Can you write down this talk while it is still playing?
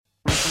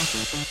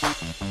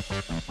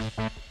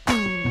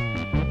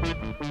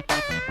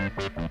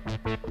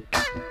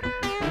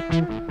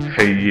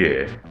黑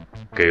夜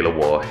给了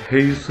我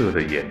黑色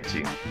的眼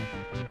睛，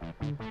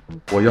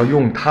我要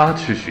用它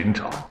去寻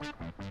找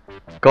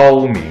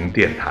高明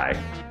电台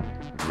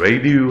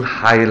Radio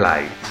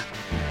Highlight。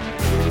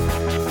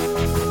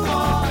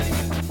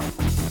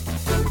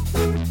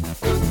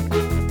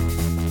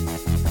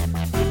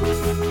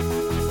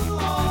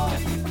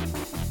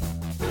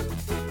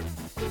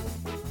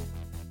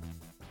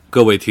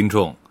 各位听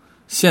众，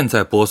现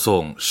在播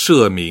送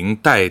社名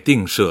待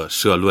定社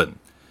社论，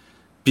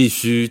必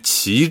须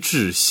旗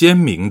帜鲜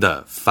明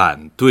地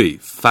反对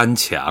翻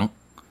墙。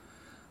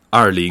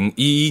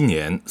2011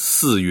年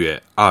4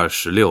月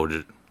26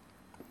日，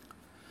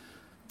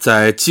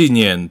在纪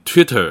念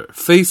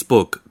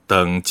Twitter、Facebook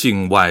等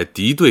境外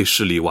敌对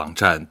势力网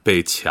站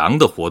被墙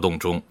的活动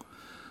中，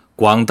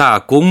广大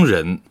工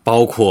人，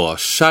包括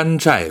山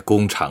寨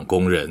工厂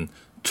工人、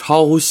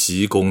抄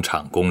袭工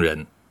厂工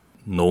人、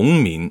农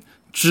民、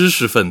知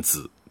识分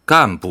子、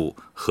干部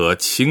和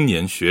青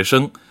年学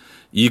生，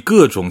以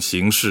各种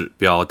形式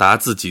表达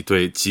自己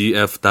对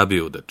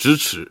GFW 的支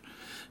持，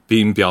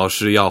并表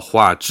示要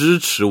化支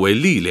持为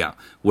力量，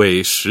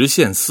为实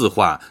现四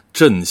化、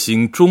振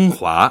兴中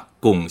华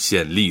贡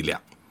献力量。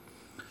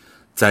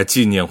在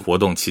纪念活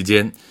动期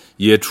间，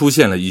也出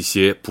现了一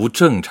些不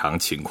正常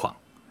情况，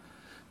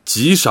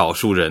极少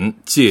数人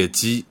借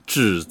机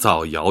制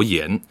造谣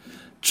言，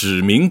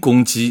指名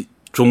攻击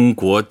中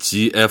国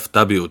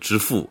GFW 之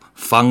父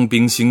方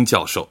冰心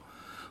教授，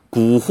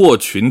蛊惑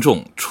群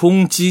众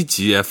冲击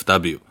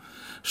GFW，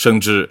 甚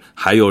至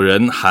还有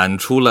人喊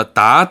出了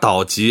打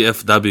倒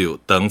GFW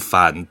等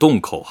反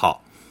动口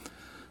号。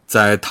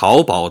在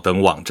淘宝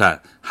等网站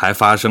还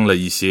发生了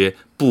一些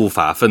不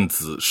法分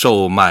子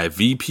售卖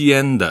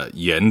VPN 的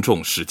严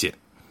重事件。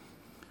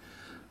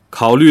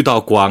考虑到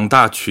广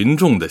大群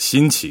众的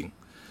心情，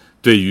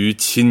对于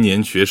青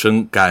年学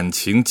生感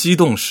情激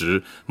动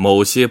时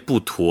某些不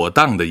妥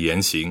当的言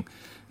行，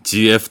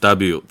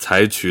 GFW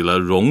采取了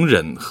容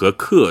忍和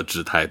克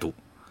制态度。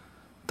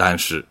但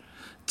是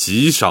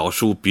极少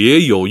数别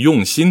有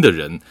用心的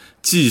人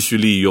继续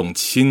利用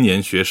青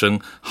年学生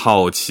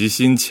好奇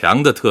心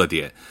强的特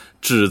点，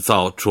制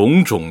造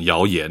种种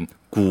谣言，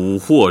蛊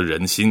惑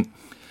人心，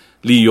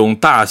利用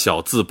大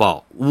小自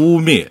曝、污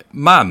蔑、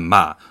谩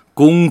骂、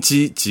攻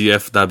击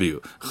GFW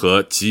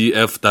和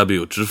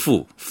GFW 之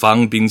父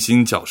方冰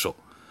心教授，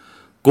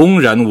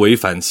公然违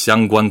反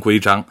相关规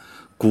章，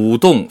鼓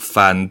动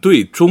反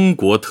对中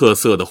国特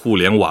色的互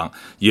联网，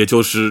也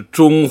就是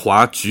中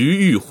华局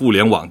域互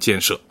联网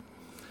建设。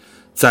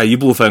在一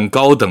部分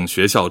高等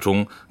学校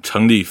中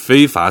成立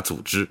非法组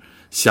织，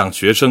向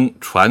学生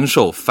传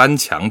授翻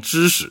墙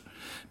知识，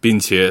并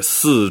且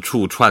四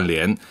处串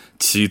联，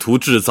企图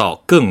制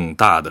造更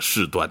大的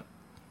事端。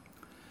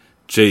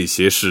这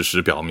些事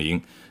实表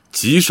明，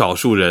极少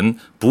数人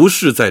不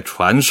是在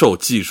传授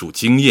技术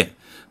经验，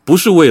不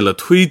是为了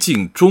推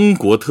进中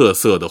国特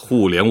色的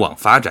互联网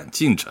发展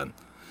进程，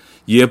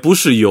也不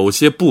是有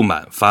些不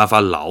满发发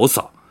牢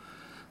骚，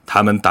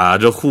他们打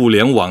着互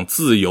联网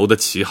自由的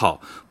旗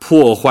号，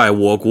破坏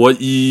我国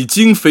已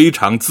经非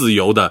常自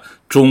由的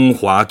中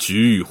华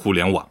局域互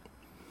联网，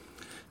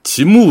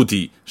其目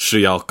的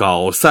是要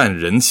搞散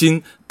人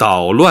心，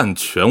捣乱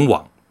全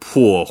网，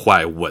破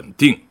坏稳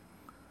定。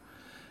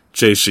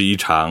这是一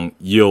场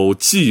有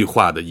计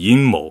划的阴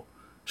谋，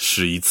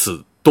是一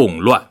次动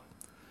乱，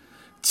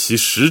其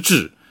实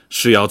质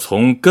是要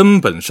从根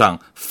本上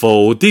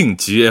否定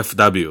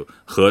GFW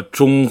和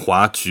中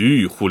华局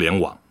域互联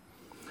网。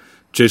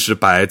这是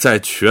摆在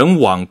全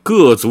网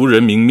各族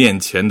人民面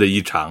前的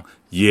一场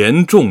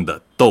严重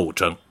的斗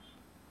争。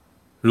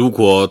如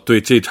果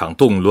对这场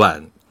动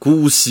乱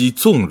姑息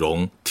纵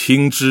容、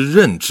听之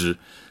任之，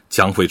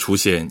将会出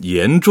现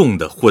严重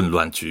的混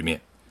乱局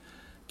面。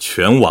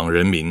全网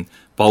人民，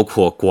包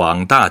括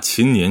广大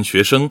青年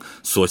学生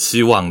所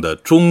希望的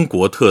中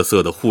国特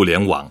色的互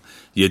联网，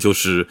也就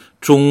是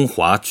中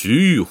华局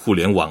域互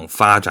联网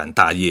发展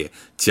大业，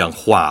将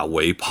化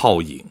为泡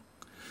影。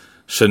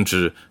甚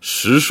至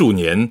十数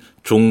年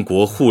中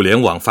国互联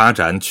网发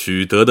展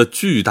取得的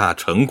巨大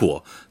成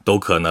果都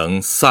可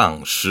能丧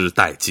失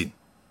殆尽。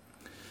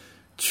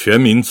全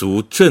民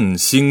族振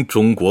兴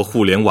中国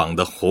互联网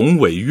的宏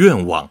伟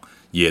愿望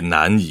也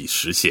难以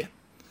实现。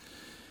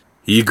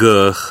一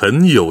个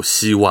很有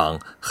希望、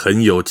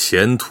很有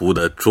前途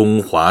的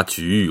中华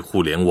局域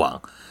互联网，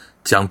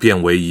将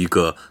变为一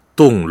个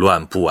动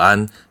乱不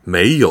安、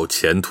没有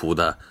前途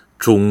的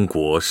中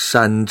国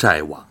山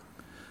寨网。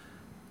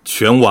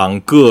全网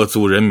各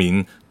族人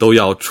民都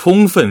要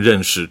充分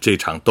认识这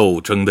场斗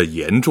争的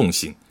严重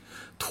性，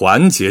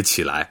团结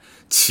起来，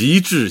旗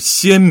帜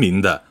鲜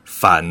明地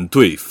反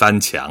对翻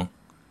墙，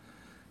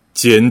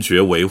坚决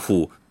维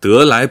护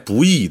得来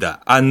不易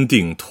的安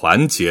定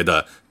团结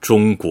的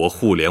中国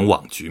互联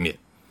网局面，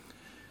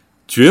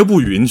绝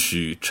不允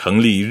许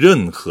成立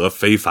任何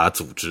非法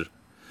组织，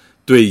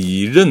对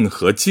以任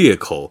何借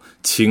口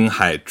侵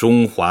害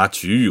中华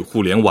局域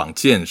互联网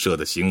建设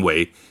的行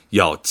为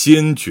要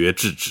坚决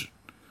制止，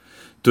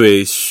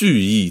对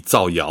蓄意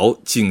造谣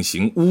进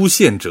行诬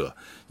陷者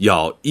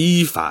要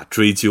依法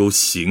追究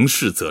刑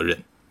事责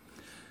任，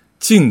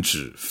禁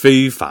止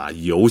非法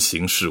游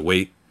行示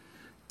威，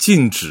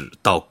禁止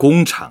到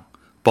工厂，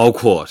包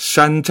括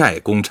山寨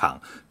工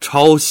厂、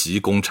抄袭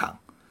工厂、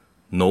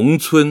农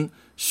村、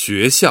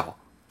学校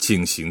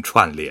进行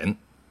串联。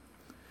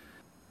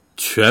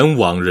全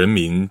网人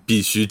民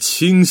必须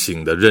清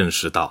醒地认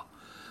识到，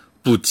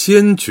不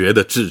坚决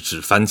地制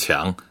止翻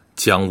墙，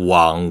将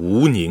往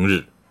无宁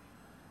日。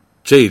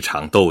这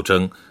场斗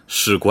争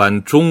事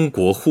关中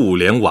国互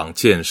联网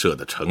建设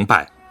的成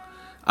败，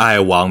爱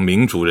网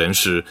民主人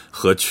士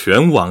和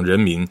全网人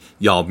民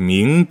要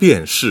明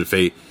辨是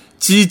非，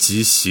积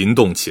极行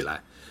动起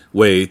来，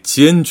为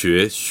坚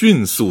决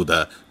迅速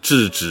地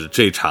制止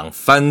这场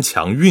翻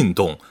墙运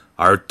动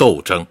而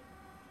斗争。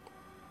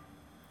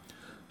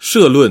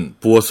社论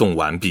播送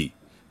完毕，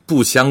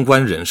不相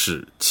关人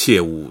士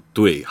切勿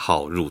对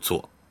号入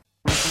座。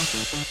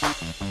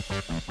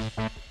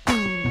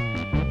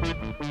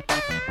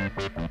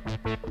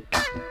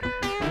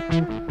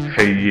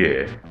黑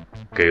夜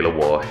给了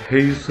我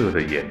黑色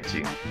的眼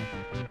睛，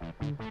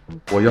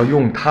我要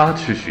用它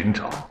去寻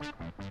找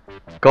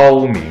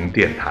高明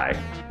电台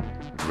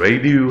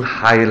Radio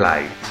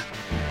Highlight。